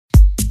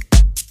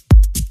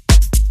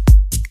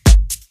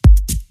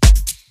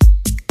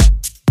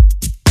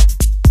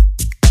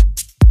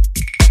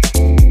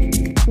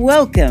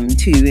Welcome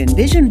to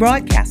Envision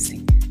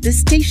Broadcasting, the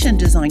station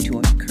designed to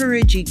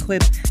encourage,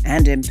 equip,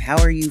 and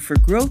empower you for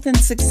growth and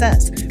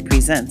success,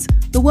 presents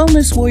the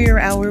Wellness Warrior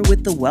Hour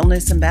with the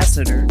Wellness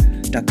Ambassador,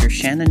 Dr.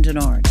 Shannon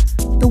Denard.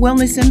 The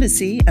Wellness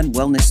Embassy and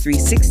Wellness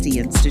 360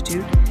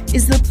 Institute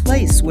is the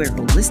place where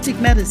holistic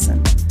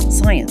medicine,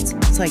 science,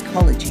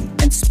 psychology,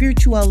 and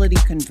spirituality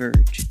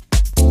converge.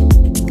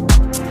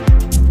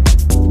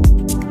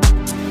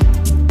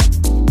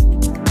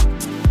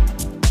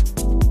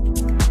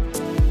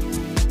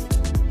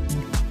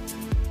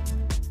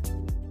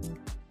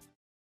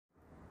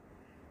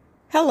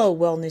 Hello,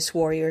 Wellness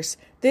Warriors.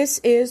 This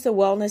is the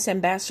Wellness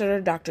Ambassador,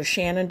 Dr.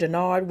 Shannon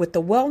Denard, with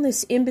the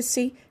Wellness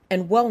Embassy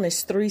and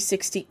Wellness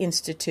 360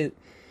 Institute.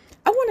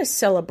 I want to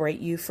celebrate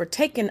you for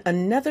taking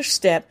another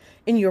step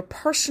in your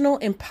personal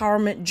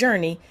empowerment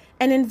journey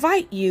and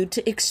invite you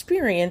to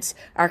experience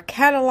our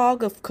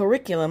catalog of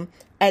curriculum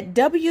at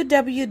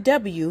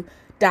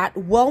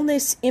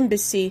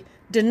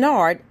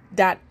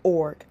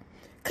www.wellnessembassy.denard.org.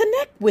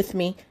 Connect with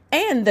me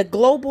and the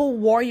Global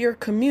Warrior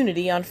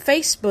community on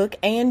Facebook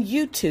and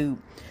YouTube.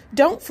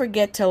 Don't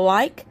forget to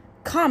like,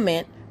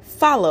 comment,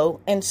 follow,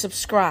 and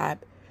subscribe.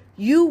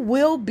 You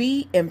will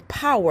be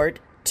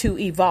empowered to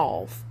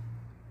evolve.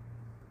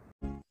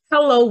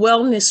 Hello,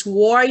 Wellness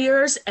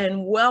Warriors,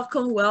 and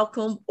welcome,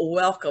 welcome,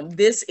 welcome.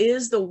 This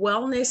is the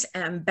Wellness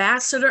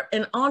Ambassador,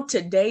 and on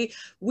today,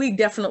 we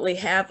definitely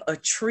have a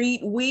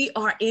treat. We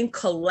are in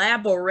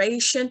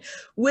collaboration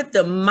with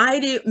the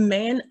mighty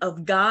man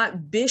of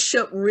God,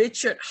 Bishop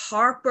Richard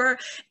Harper,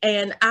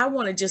 and I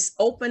want to just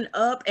open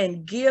up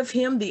and give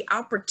him the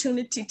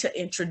opportunity to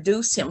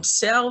introduce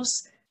himself.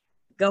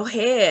 Go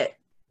ahead.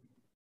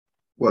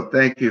 Well,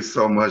 thank you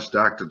so much,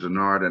 Dr.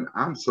 Denard, and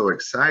I'm so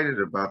excited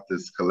about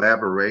this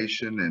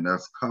collaboration and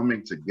us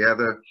coming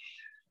together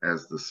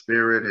as the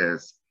Spirit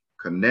has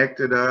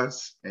connected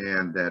us,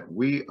 and that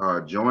we are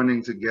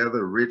joining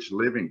together Rich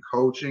Living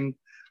Coaching,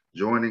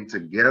 joining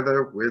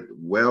together with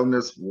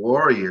Wellness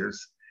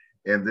Warriors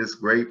in this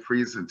great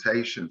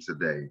presentation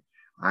today.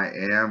 I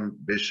am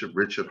Bishop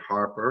Richard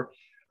Harper,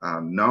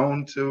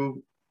 known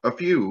to a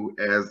few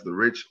as the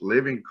Rich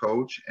Living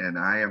Coach, and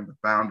I am the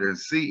founder and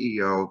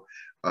CEO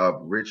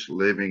of Rich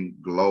Living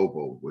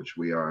Global, which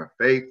we are a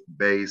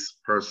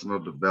faith-based personal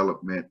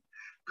development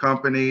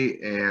company.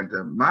 And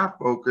my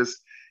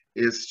focus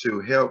is to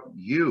help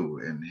you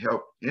and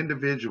help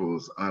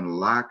individuals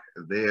unlock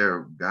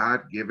their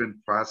God-given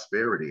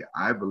prosperity.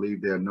 I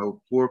believe there are no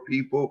poor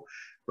people,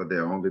 but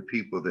there are only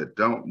people that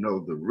don't know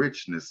the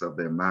richness of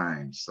their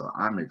minds. So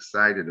I'm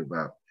excited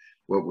about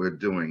what we're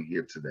doing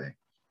here today.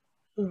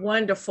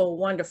 Wonderful,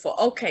 wonderful.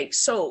 Okay,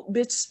 so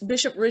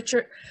Bishop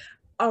Richard,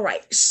 all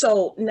right,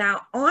 so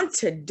now on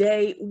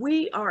today,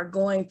 we are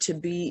going to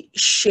be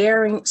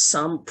sharing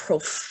some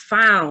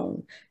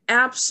profound,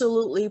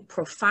 absolutely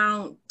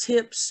profound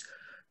tips,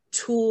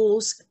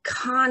 tools,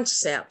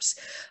 concepts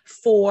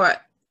for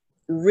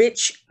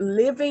rich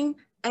living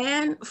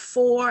and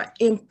for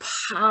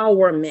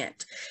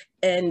empowerment.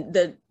 And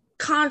the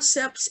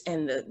concepts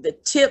and the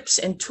tips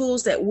and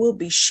tools that we'll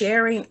be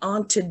sharing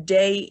on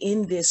today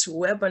in this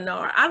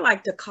webinar, I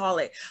like to call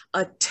it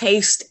a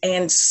taste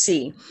and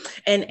see.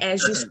 And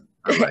as you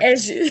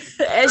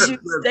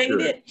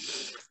stated,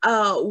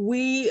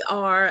 we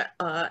are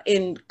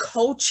in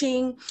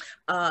coaching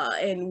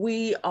and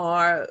we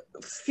are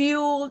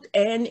fueled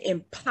and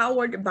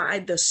empowered by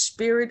the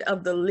Spirit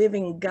of the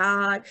living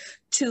God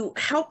to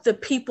help the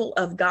people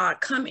of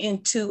God come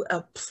into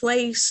a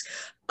place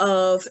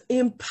of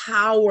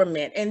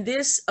empowerment. And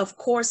this, of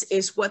course,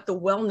 is what the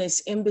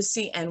Wellness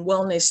Embassy and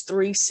Wellness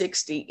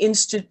 360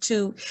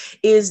 Institute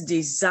is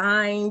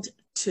designed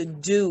to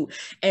do.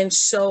 And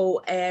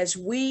so as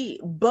we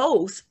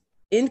both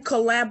in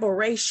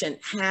collaboration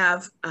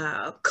have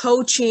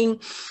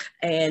coaching,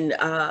 and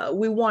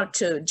we want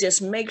to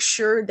just make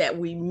sure that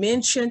we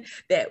mention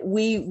that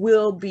we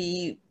will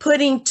be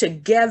putting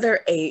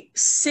together a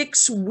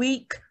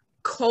 6-week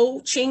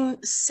coaching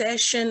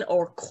session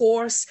or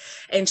course.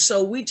 And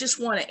so we just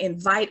want to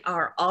invite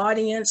our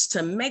audience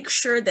to make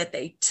sure that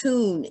they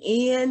tune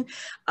in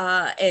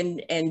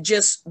and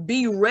just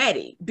be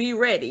ready. Be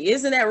ready.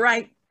 Isn't that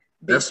right,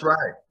 Bishop? That's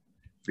right.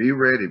 Be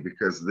ready,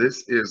 because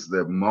this is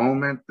the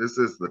moment, this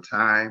is the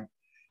time,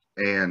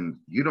 and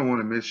you don't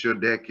want to miss your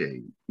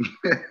decade.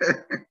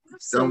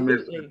 Don't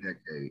miss your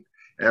decade.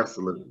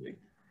 Absolutely.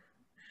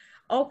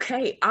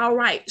 Okay, all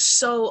right.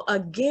 So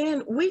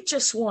again, we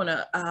just want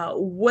to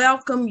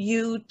welcome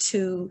you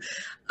to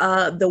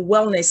the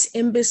Wellness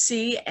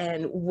Embassy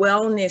and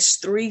Wellness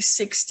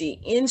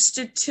 360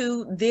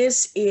 Institute.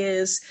 This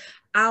is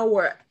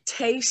our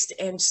Taste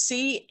and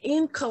See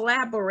in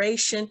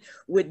collaboration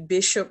with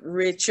Bishop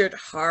Richard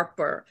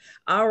Harper.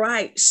 All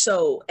right,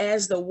 so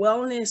as the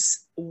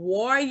Wellness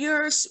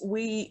Warriors,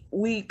 we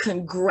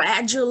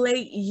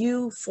congratulate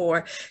you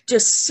for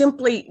just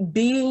simply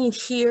being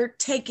here,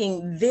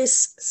 taking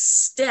this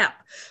step,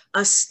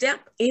 a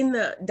step in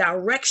the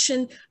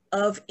direction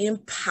of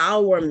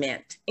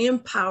empowerment.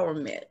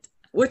 Empowerment.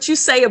 What you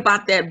say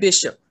about that,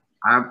 Bishop?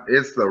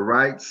 It's the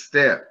right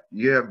step.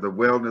 You have the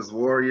wellness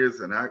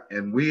warriors,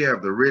 and we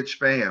have the rich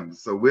fam.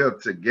 So we're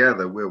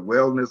together. We're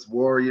wellness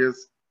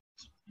warriors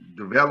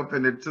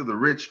developing into the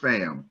rich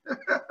fam.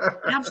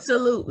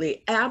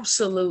 Absolutely,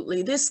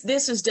 absolutely. This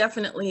is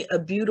definitely a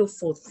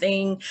beautiful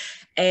thing,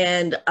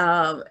 and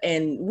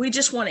we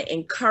just want to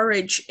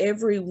encourage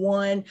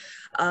everyone,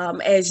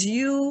 as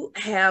you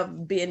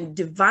have been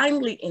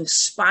divinely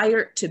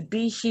inspired to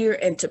be here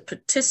and to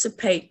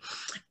participate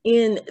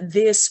in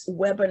this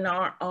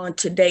webinar on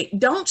today.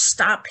 Don't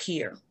stop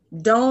here.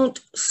 Don't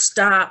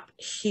stop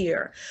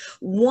here.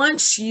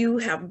 Once you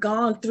have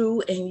gone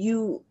through and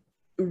you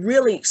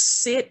really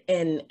sit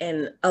and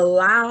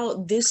allow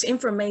this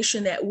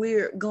information that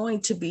we're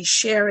going to be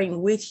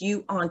sharing with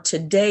you on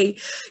today,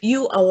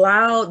 you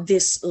allow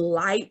this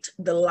light,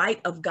 the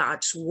light of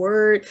God's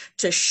word,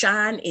 to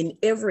shine in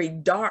every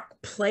dark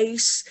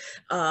place,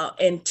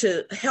 and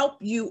to help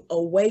you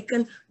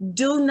awaken.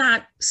 Do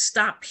not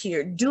stop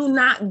here. Do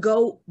not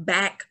go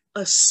back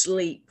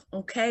asleep.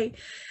 Okay.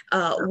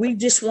 We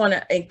just want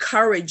to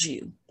encourage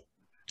you.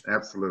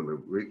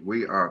 Absolutely.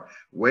 We are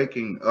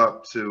waking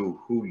up to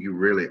who you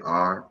really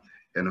are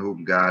and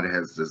who God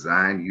has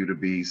designed you to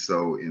be.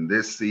 So in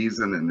this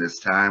season, in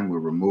this time, we're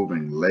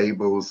removing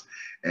labels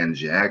and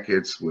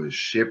jackets. We're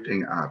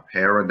shifting our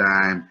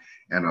paradigm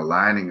and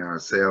aligning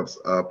ourselves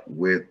up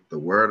with the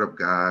Word of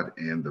God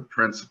and the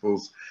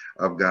principles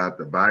of God.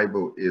 The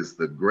Bible is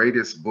the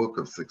greatest book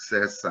of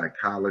success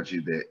psychology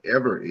there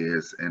ever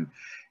is. And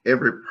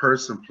every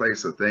person,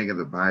 place, or thing in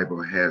the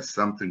Bible has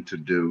something to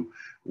do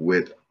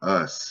with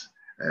us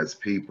as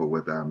people,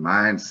 with our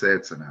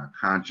mindsets and our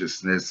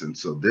consciousness. And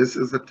so this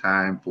is a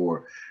time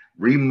for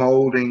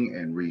remolding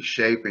and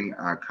reshaping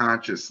our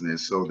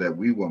consciousness so that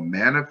we will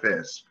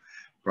manifest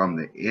from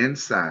the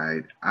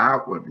inside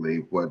outwardly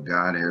what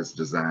God has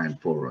designed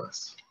for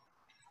us.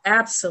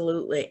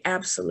 Absolutely,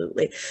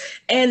 absolutely.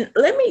 And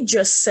let me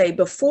just say,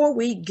 before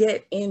we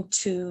get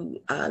into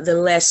the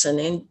lesson,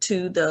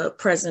 into the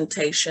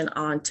presentation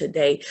on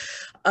today,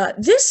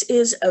 this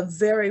is a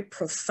very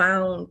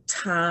profound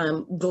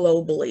time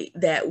globally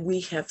that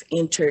we have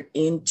entered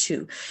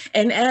into.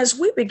 And as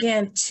we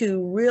began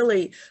to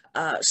really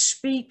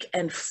speak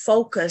and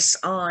focus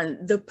on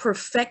the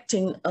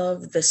perfecting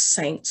of the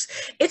saints,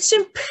 it's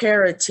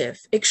imperative,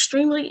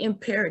 extremely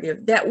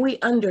imperative, that we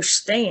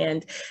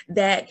understand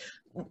that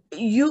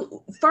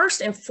you,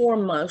 first and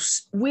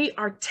foremost, we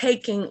are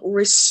taking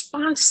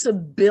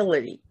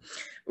responsibility,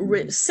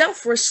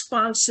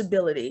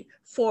 self-responsibility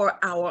for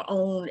our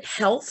own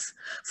health,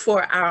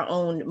 for our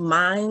own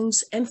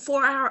minds, and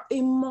for our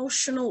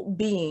emotional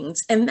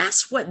beings. And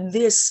that's what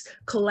this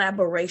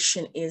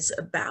collaboration is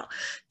about,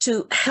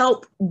 to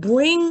help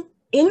bring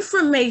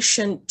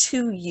information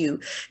to you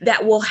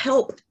that will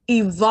help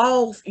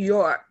evolve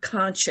your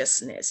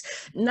consciousness,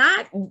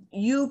 not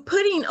you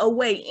putting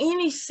away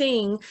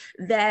anything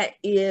that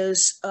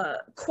is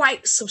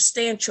quite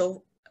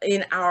substantial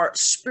in our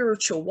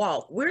spiritual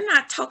walk. We're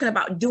not talking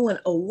about doing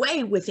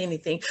away with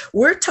anything.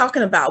 We're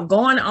talking about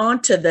going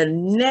on to the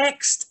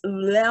next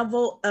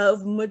level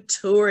of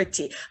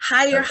maturity,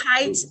 higher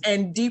heights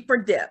and deeper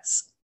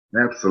depths.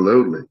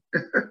 Absolutely.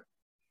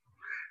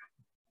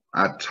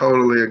 I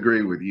totally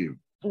agree with you.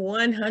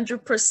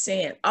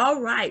 100%. All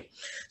right.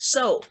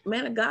 So,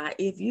 man of God,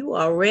 if you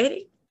are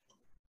ready,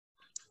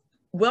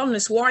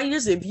 wellness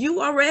warriors, if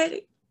you are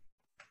ready,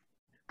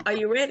 are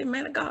you ready,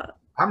 man of God?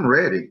 I'm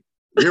ready.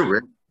 You're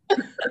ready.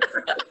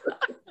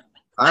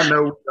 I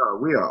know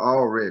we are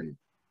all ready.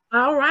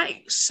 All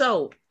right.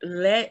 So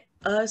let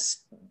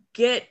us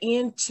get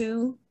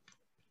into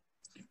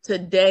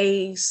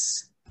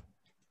today's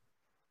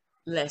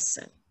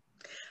lesson.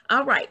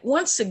 All right.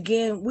 Once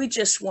again, we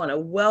just want to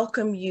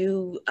welcome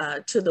you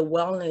to the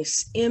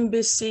Wellness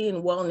Embassy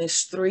and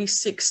Wellness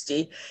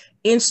 360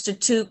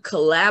 Institute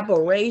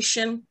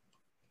collaboration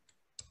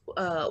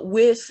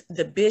with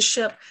the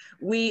Bishop.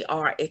 We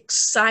are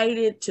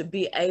excited to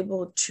be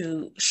able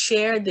to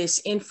share this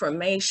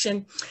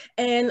information.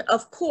 And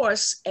of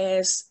course,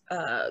 as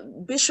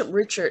Bishop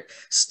Richard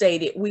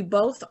stated, we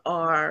both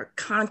are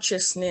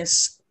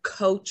consciousness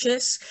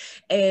coaches,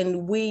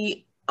 and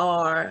we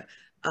are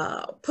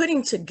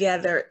putting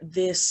together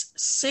this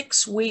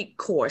 6-week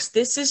course.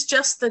 This is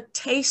just the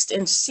taste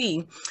and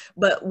see,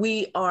 but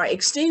we are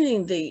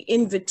extending the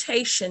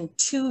invitation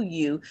to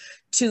you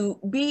to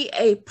be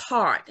a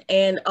part.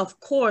 And of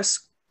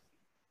course,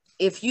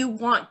 if you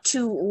want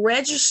to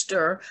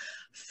register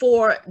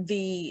for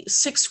the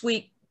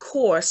 6-week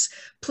course,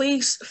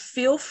 please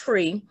feel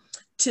free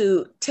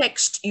to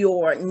text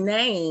your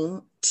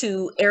name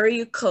to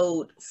area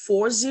code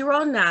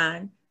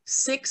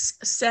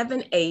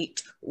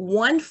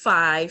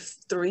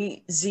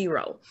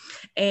 409-678-1530.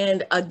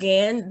 And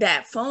again,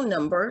 that phone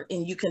number,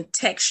 and you can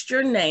text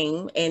your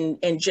name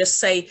and just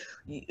say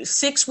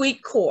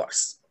 6-week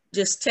course.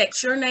 Just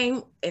text your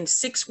name and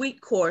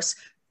 6-week course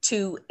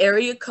to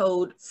area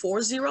code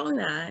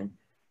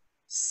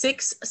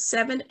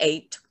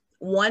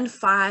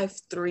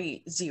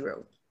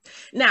 409-678-1530.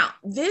 Now,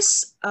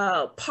 this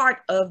part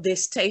of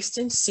this Taste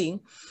and See,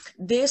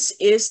 this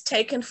is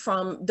taken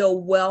from the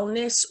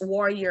Wellness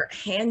Warrior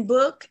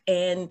Handbook,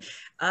 and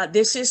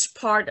this is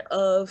part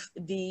of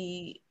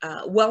the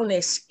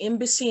Wellness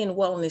Embassy and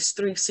Wellness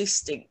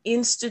 360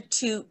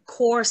 Institute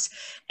course,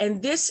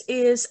 and this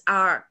is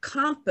our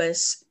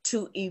compass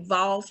to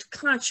evolved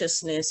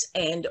consciousness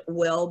and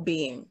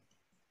well-being.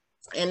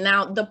 And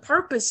now the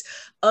purpose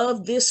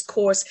of this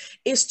course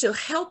is to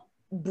help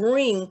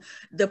bring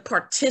the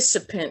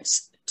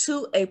participants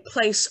to a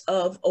place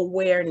of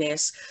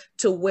awareness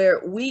to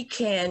where we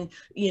can,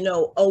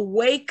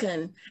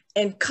 awaken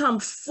and come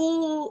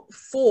full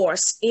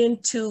force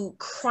into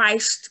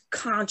Christ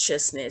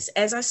consciousness.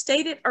 As I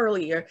stated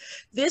earlier,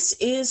 this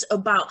is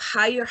about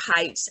higher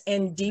heights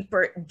and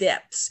deeper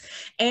depths.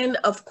 And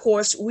of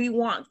course, we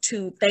want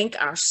to thank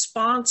our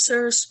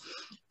sponsors,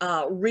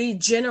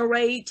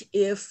 Regenerate.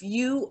 If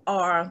you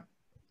are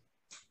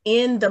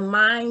in the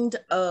mind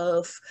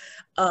of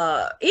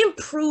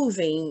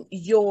improving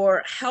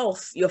your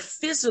health, your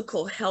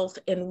physical health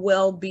and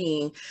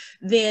well-being,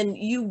 then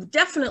you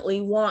definitely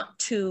want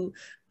to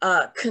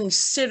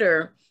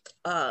consider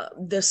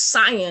the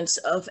science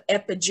of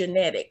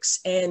epigenetics.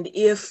 And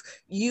if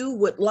you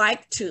would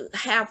like to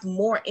have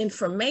more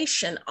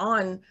information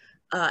on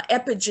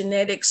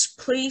epigenetics,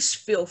 please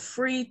feel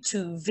free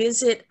to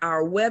visit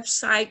our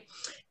website.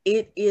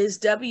 It is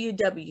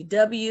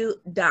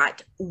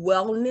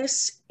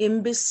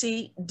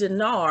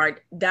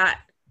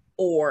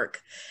www.wellnessembassy.denard.org.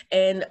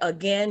 And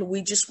again,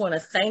 we just want to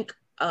thank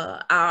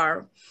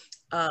our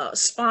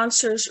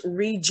sponsors,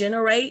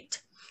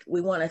 Regenerate.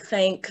 We want to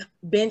thank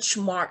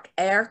Benchmark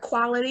Air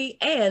Quality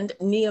and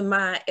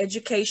Nehemiah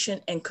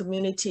Education and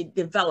Community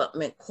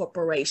Development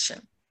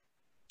Corporation.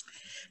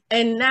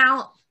 And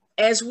now,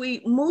 as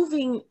we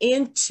moving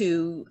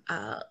into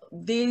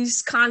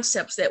these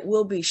concepts that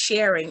we'll be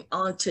sharing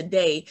on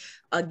today,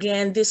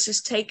 again, this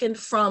is taken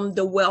from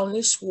the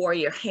Wellness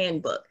Warrior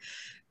Handbook.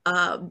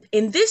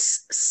 In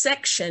this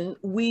section,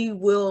 we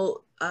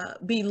will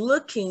be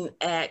looking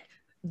at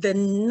the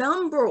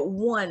number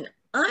one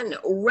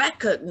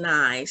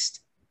unrecognized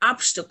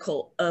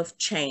obstacle of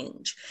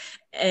change.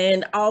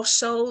 And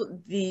also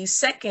the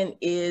second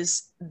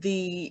is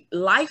the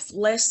life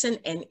lesson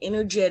and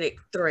energetic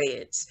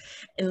threads.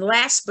 And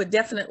last but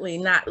definitely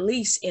not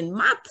least, in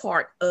my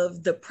part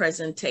of the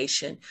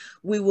presentation,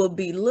 we will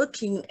be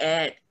looking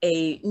at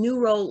a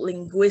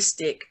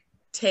neuro-linguistic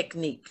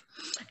technique.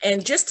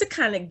 And just to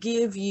kind of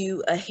give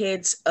you a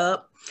heads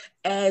up,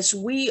 as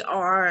we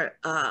are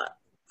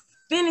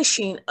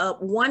finishing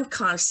up one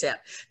concept,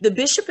 the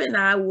bishop and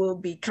I will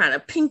be kind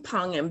of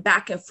ping-ponging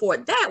back and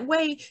forth. That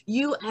way,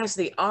 you as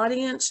the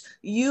audience,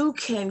 you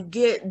can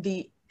get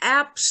the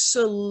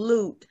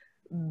absolute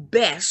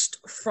best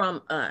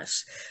from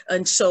us.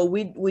 And so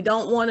we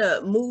don't want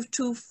to move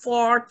too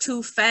far,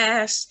 too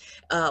fast.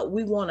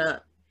 We want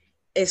to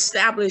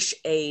establish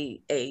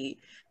a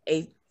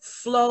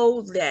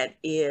flow that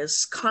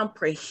is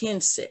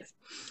comprehensive.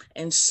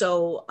 And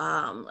so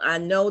I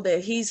know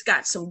that he's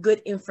got some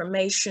good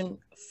information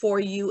for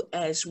you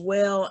as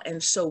well.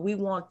 And so we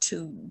want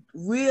to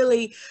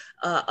really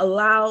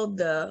allow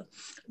the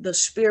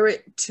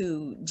spirit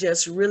to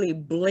just really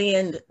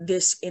blend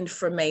this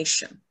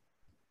information.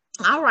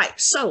 All right,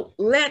 so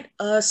let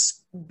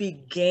us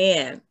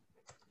begin.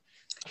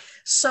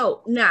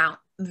 So now,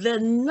 the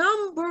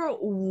number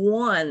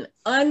one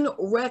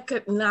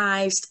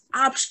unrecognized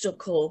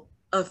obstacle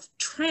of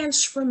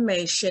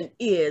transformation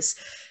is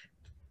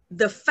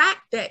the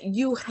fact that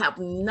you have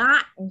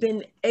not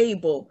been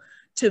able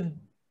to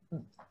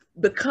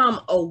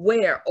become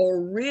aware or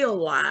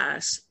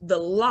realize the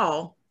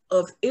law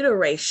of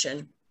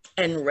iteration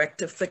and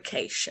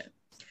rectification.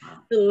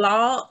 The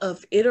law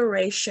of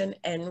iteration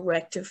and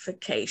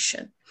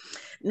rectification.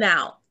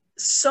 Now,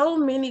 so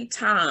many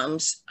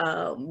times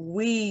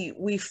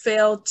we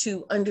fail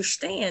to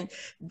understand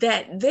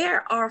that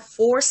there are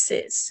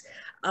forces,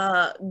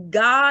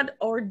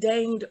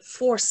 God-ordained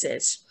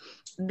forces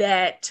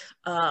that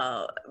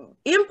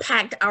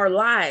impact our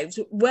lives,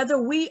 whether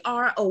we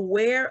are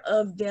aware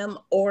of them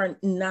or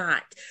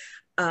not.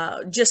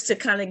 Just to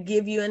kind of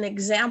give you an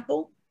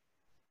example,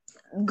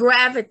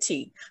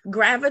 gravity.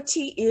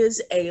 Gravity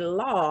is a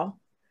law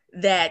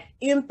that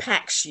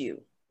impacts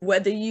you,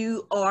 whether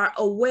you are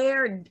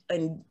aware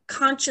and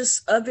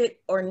conscious of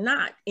it or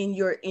not in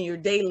your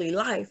daily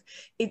life.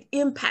 It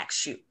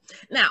impacts you.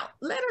 Now,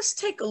 let us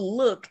take a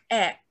look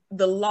at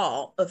the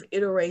law of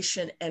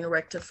iteration and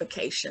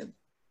rectification.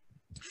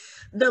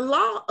 The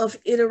law of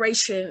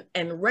iteration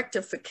and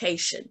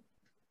rectification,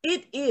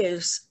 it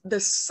is the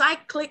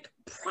cyclic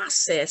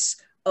process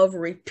of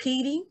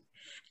repeating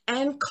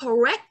and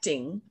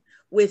correcting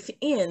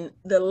within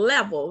the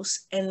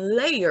levels and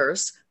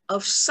layers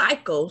of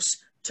cycles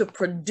to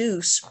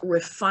produce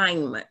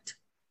refinement.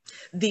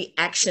 The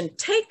action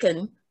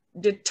taken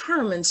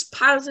determines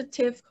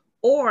positive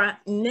or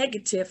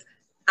negative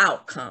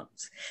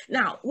outcomes.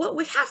 Now, what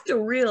we have to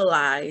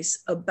realize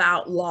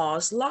about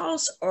laws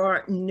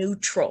are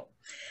neutral.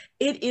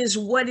 It is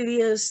what it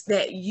is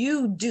that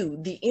you do,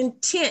 the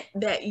intent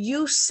that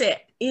you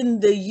set in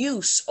the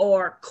use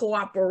or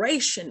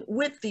cooperation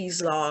with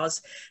these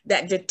laws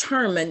that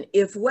determine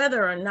if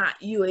whether or not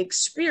you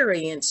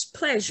experience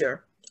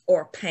pleasure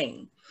or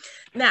pain.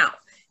 Now,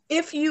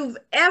 if you've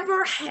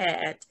ever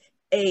had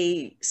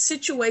a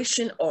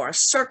situation or a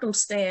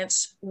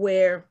circumstance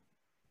where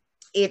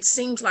it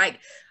seems like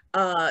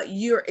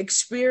you're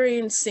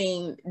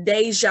experiencing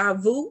deja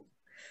vu,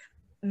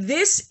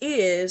 this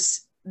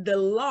is the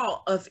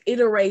law of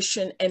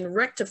iteration and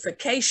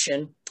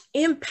rectification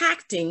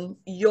impacting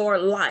your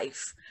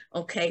life.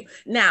 Okay.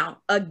 Now,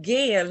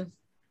 again,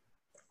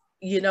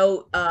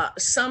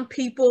 some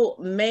people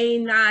may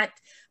not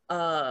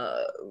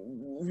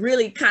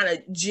really kind of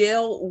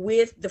gel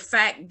with the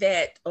fact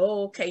that,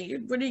 oh, okay,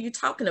 what are you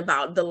talking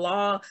about? The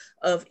law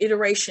of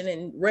iteration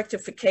and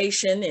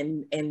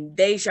rectification and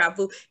deja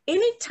vu.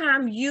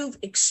 Anytime you've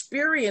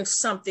experienced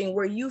something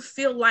where you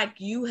feel like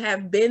you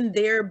have been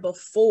there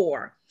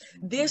before,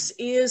 this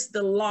is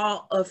the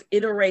law of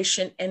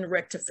iteration and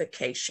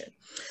rectification.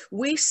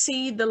 We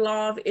see the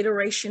law of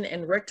iteration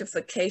and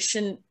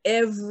rectification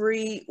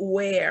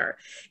everywhere.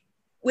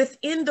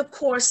 Within the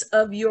course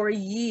of your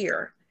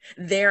year,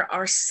 there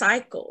are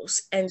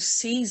cycles and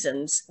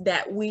seasons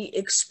that we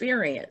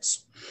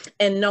experience.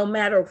 And no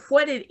matter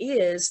what it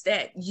is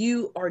that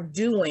you are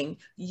doing,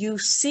 you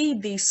see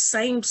these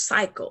same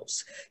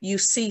cycles. You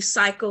see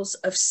cycles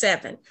of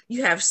 7.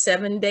 You have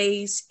 7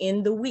 days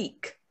in the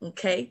week,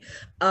 okay?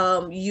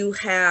 You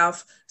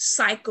have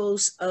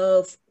cycles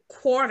of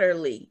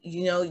quarterly,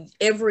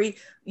 every,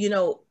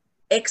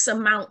 X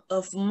amount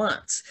of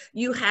months.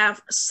 You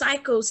have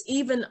cycles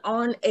even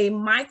on a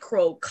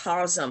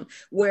microcosm,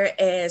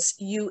 whereas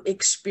you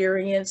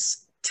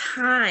experience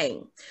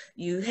time.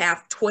 You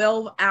have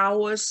 12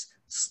 hours,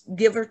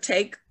 give or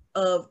take,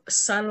 of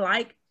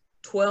sunlight,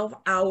 12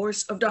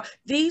 hours of dark.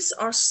 These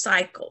are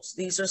cycles.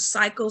 These are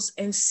cycles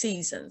and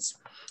seasons.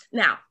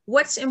 Now,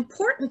 what's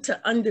important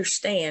to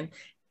understand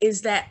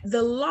is that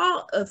the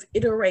law of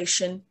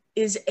iteration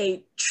is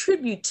a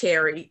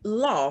tributary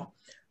law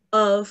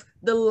of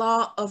the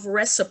law of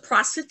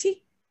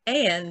reciprocity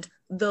and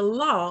the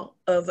law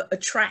of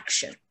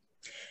attraction.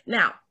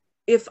 Now,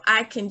 if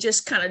I can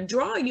just kind of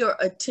draw your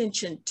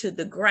attention to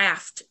the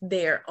graph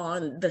there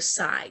on the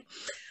side,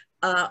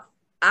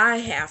 I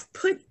have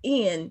put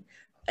in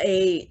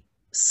a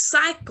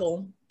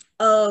cycle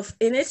of,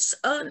 and it's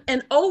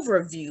an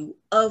overview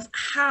of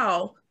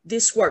how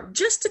this works,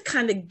 just to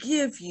kind of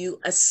give you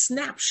a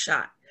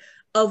snapshot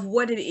of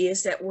what it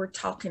is that we're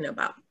talking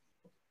about.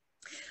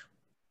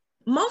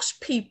 Most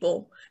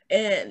people,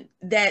 when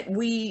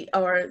they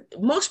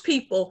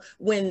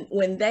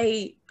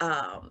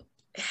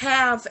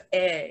have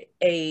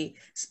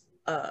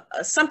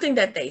something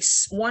that they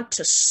want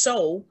to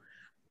sow,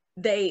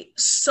 they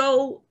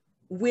sow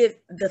with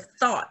the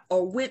thought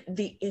or with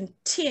the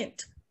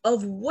intent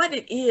of what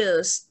it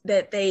is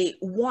that they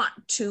want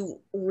to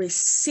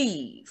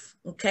receive.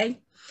 Okay,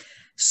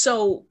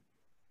 so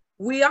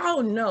we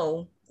all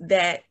know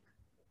that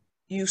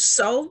you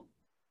sow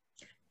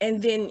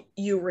and then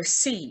you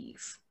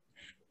receive.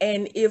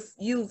 And if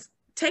you've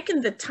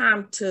taken the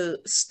time to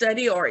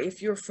study, or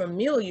if you're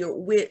familiar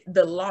with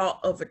the law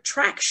of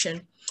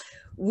attraction,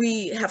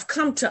 we have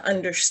come to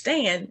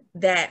understand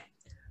that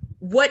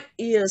what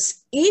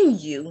is in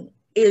you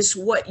is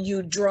what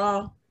you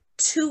draw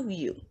to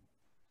you.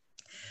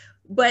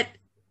 But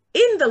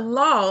in the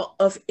law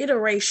of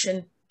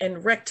iteration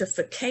and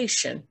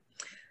rectification,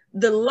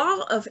 the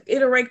law of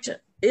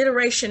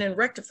iteration and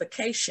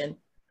rectification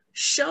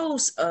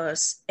shows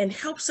us and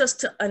helps us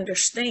to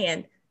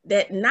understand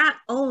that not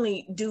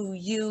only do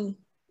you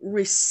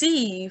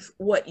receive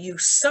what you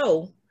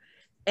sow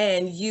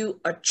and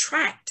you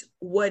attract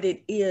what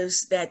it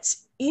is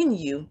that's in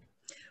you,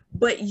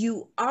 but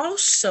you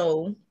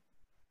also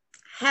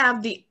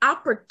have the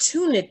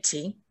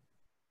opportunity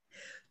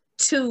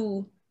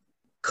to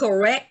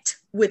correct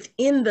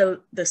within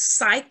the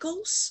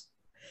cycles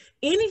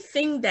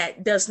anything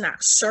that does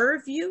not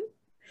serve you,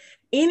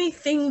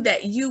 anything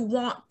that you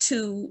want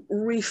to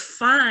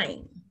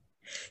refine.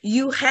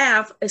 You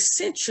have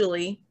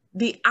essentially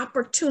the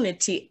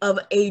opportunity of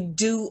a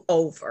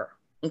do-over,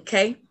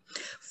 okay?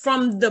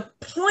 From the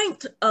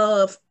point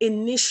of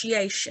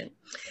initiation,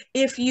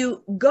 if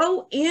you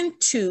go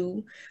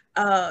into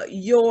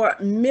your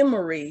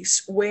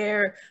memories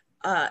where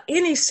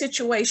any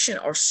situation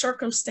or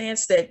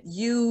circumstance that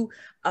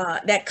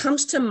that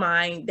comes to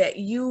mind that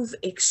you've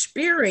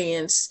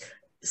experienced,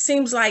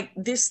 seems like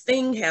this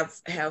thing have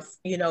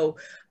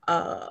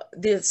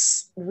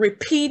this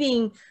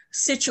repeating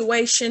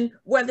situation,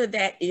 whether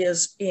that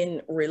is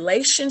in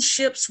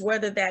relationships,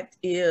 whether that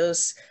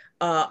is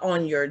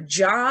on your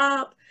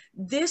job.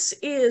 This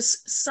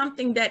is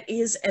something that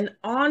is an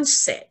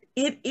onset.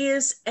 It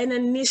is an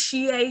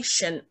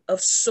initiation of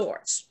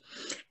sorts.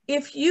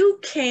 If you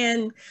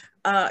can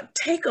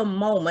take a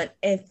moment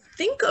and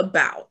think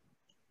about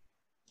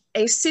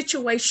a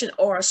situation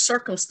or a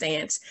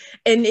circumstance,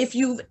 and if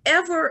you've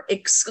ever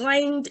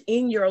exclaimed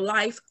in your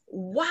life,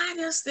 Why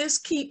does this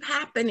keep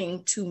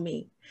happening to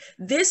me?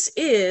 This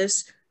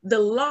is the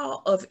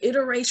law of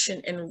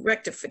iteration and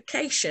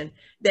rectification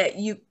that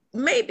you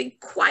maybe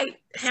quite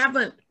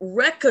haven't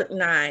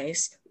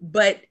recognized,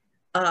 but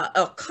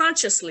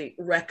consciously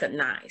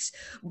recognized.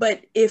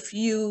 But if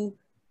you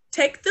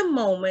take the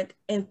moment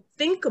and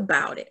think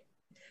about it,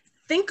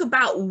 think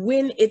about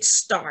when it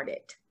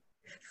started,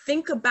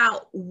 think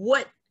about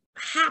what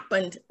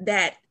happened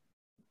that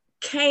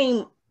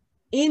came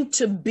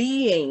into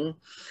being,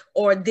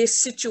 or this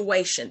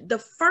situation, the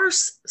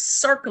first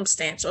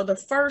circumstance or the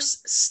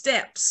first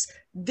steps.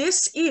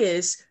 This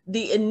is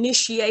the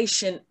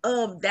initiation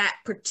of that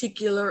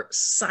particular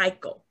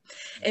cycle.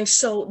 And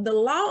so the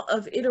law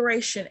of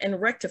iteration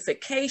and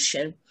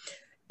rectification,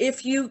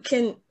 if you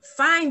can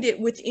find it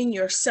within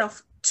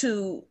yourself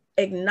to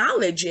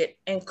acknowledge it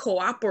and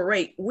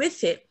cooperate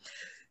with it,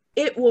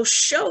 it will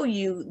show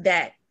you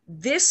that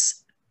this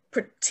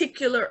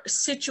particular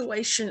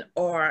situation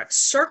or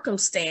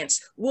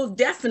circumstance will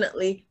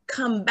definitely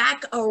come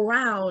back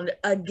around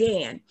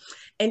again.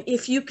 And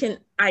if you can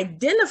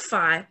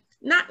identify,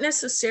 not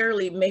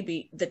necessarily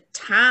maybe the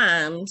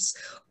times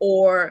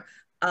or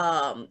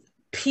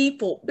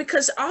people,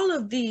 because all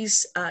of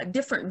these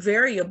different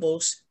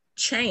variables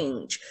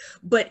change,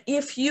 but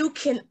if you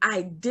can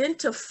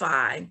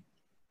identify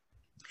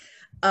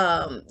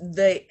a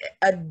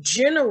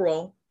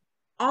general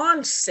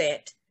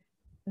onset,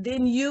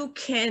 then you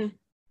can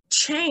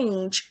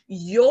change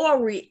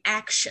your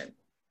reaction.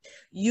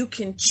 You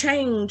can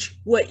change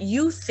what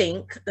you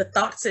think, the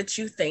thoughts that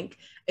you think,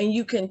 and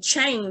you can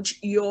change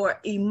your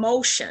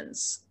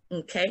emotions,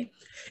 okay?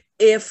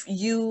 If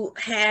you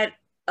had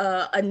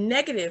a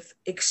negative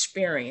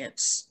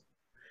experience,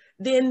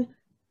 then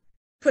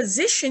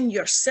position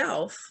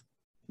yourself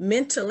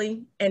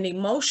mentally and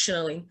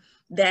emotionally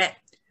that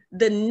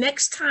the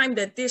next time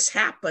that this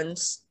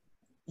happens,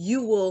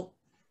 you will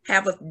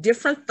have a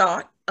different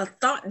thought, a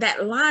thought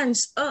that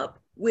lines up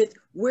with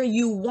where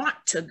you want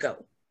to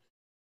go.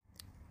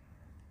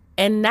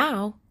 And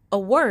now, a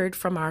word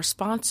from our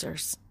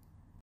sponsors.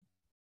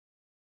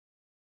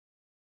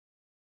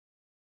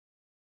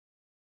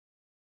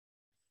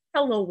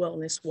 Hello,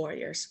 Wellness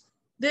Warriors.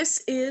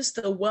 This is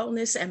the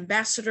Wellness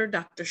Ambassador,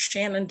 Dr.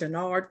 Shannon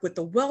Denard, with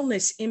the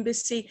Wellness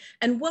Embassy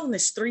and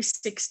Wellness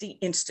 360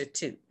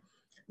 Institute.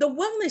 The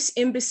Wellness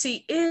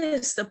Embassy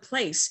is the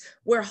place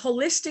where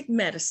holistic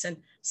medicine,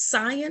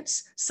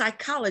 science,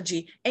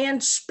 psychology,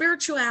 and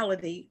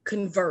spirituality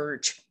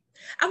converge.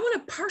 I want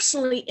to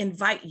personally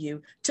invite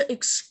you to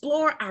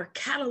explore our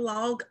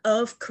catalog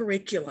of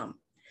curriculum,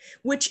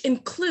 which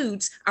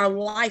includes our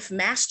Life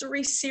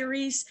Mastery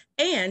series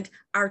and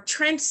our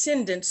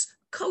Transcendence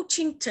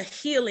Coaching to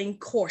Healing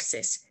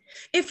courses.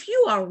 If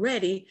you are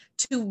ready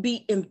to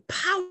be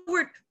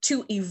empowered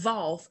to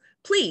evolve,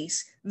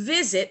 please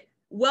visit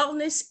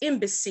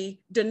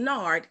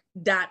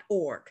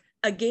wellnessembassy.denard.org.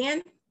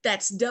 Again,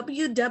 that's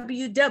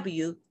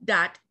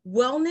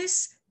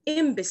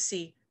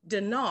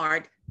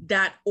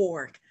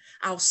www.wellnessembassy.denard.org.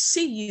 I'll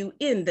see you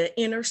in the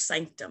inner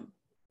sanctum.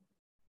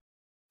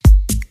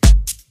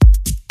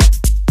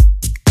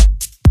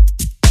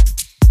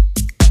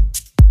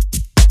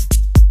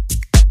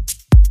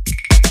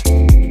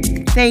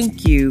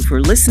 Thank you for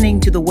listening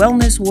to The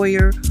Wellness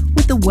Warrior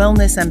with the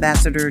Wellness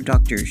Ambassador,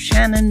 Dr.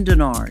 Shannon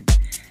Denard.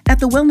 At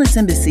the Wellness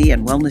Embassy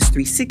and Wellness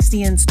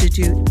 360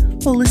 Institute,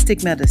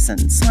 holistic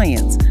medicine,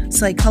 science,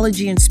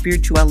 psychology, and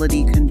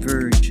spirituality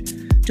converge.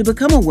 To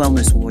become a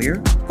wellness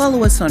warrior,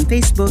 follow us on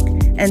Facebook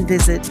and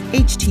visit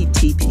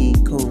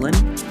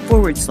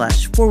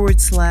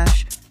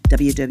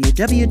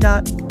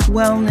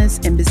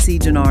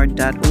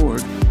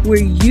http://www.wellnessembassy.denard.org,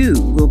 where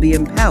you will be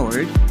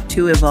empowered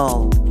to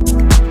evolve.